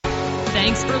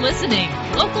Thanks for listening.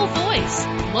 Local voice,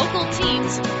 local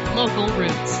teams, local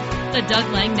roots. The Doug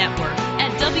Lang Network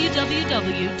at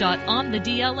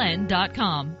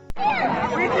www.onthedln.com.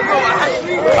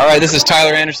 All right, this is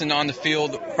Tyler Anderson on the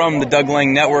field from the Doug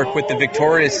Lang Network with the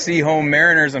victorious Seaholm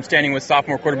Mariners. I'm standing with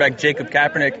sophomore quarterback Jacob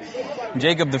Kaepernick.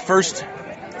 Jacob, the first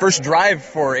drive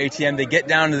for ATM, they get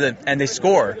down to and they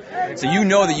score. So you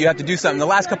know that you have to do something. The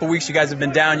last couple of weeks you guys have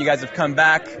been down. You guys have come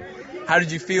back. How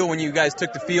did you feel when you guys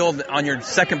took the field on your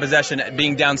second possession at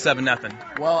being down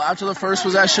 7-0? Well, after the first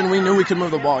possession, we knew we could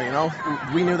move the ball,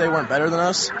 We knew they weren't better than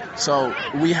us, so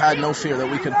we had no fear that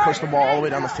we could push the ball all the way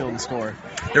down the field and score.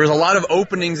 There was a lot of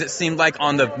openings, it seemed like,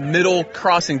 on the middle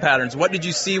crossing patterns. What did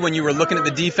you see when you were looking at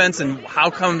the defense, and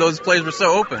how come those plays were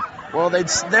so open? Well, their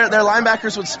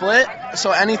linebackers would split,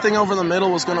 so anything over the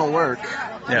middle was going to work.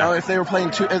 Yeah. If they were playing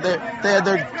if they had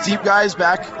their deep guys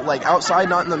back, like outside,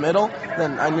 not in the middle,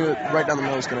 then I knew right down the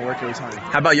middle was going to work every time.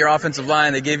 How about your offensive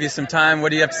line? They gave you some time. What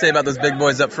do you have to say about those big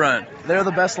boys up front? They're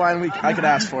the best line I could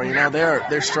ask for.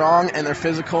 They're strong and they're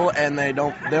physical, and they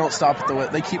don't stop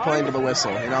at they keep playing to the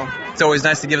whistle. It's always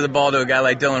nice to give the ball to a guy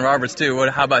like Dylan Roberts too.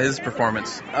 How about his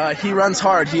performance? He runs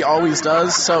hard. He always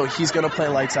does. So he's going to play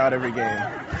lights out every game.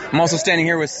 I'm also standing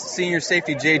here with senior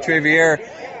safety Jay Travier.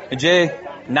 Jay,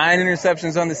 9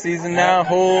 interceptions on the season now.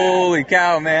 Holy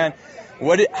cow, man.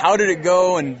 How did it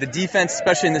go? And the defense,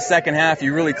 especially in the second half,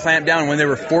 you really clamped down when they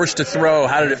were forced to throw.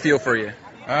 How did it feel for you?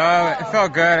 It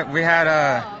felt good. We had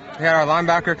our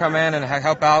linebacker come in and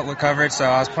help out with coverage, so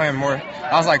I was playing more.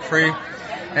 I was like free,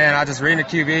 and I just reading the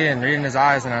QB and reading his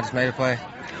eyes, and I just made a play.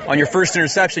 On your first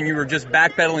interception, you were just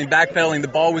backpedaling. The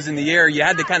ball was in the air. You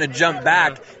had to kind of jump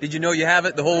back. Did you know you have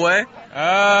it the whole way?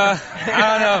 I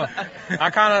don't know.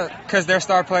 Because their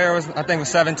star player was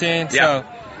 17. Yeah. So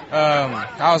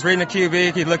I was reading the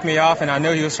QB. He looked me off, and I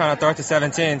knew he was trying to throw it to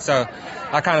 17. So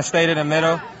I kind of stayed in the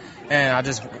middle, and I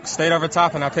just stayed over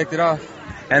top, and I picked it off.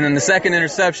 And then the second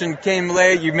interception came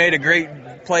late. You made a great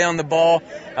play on the ball.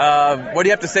 What do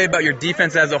you have to say about your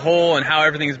defense as a whole and how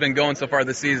everything has been going so far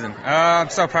this season? I'm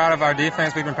so proud of our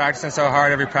defense. We've been practicing so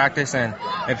hard every practice, and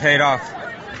it paid off.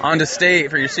 On to state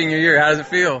for your senior year. How does it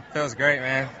feel? Feels great,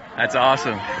 man. That's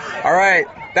awesome. All right,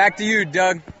 back to you,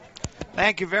 Doug.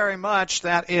 Thank you very much.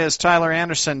 That is Tyler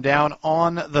Anderson down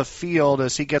on the field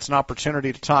as he gets an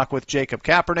opportunity to talk with Jacob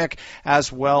Kaepernick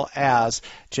as well as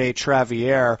Jay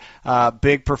Travier.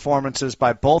 Big performances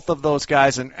by both of those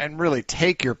guys, and really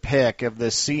take your pick of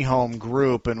this Seaholm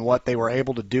group and what they were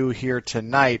able to do here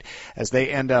tonight as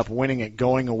they end up winning it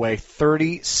going away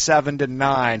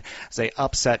 37-9 as they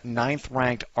upset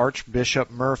 9th-ranked Archbishop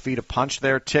Murphy to punch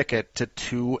their ticket to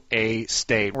 2A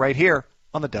state. Right here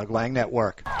on the Doug Lang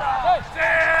Network.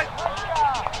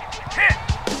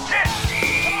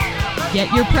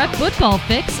 Get your prep football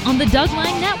fix on the Doug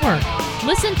Lang Network.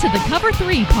 Listen to the Cover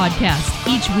 3 podcast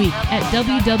each week at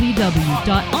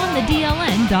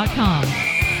www.onthedln.com.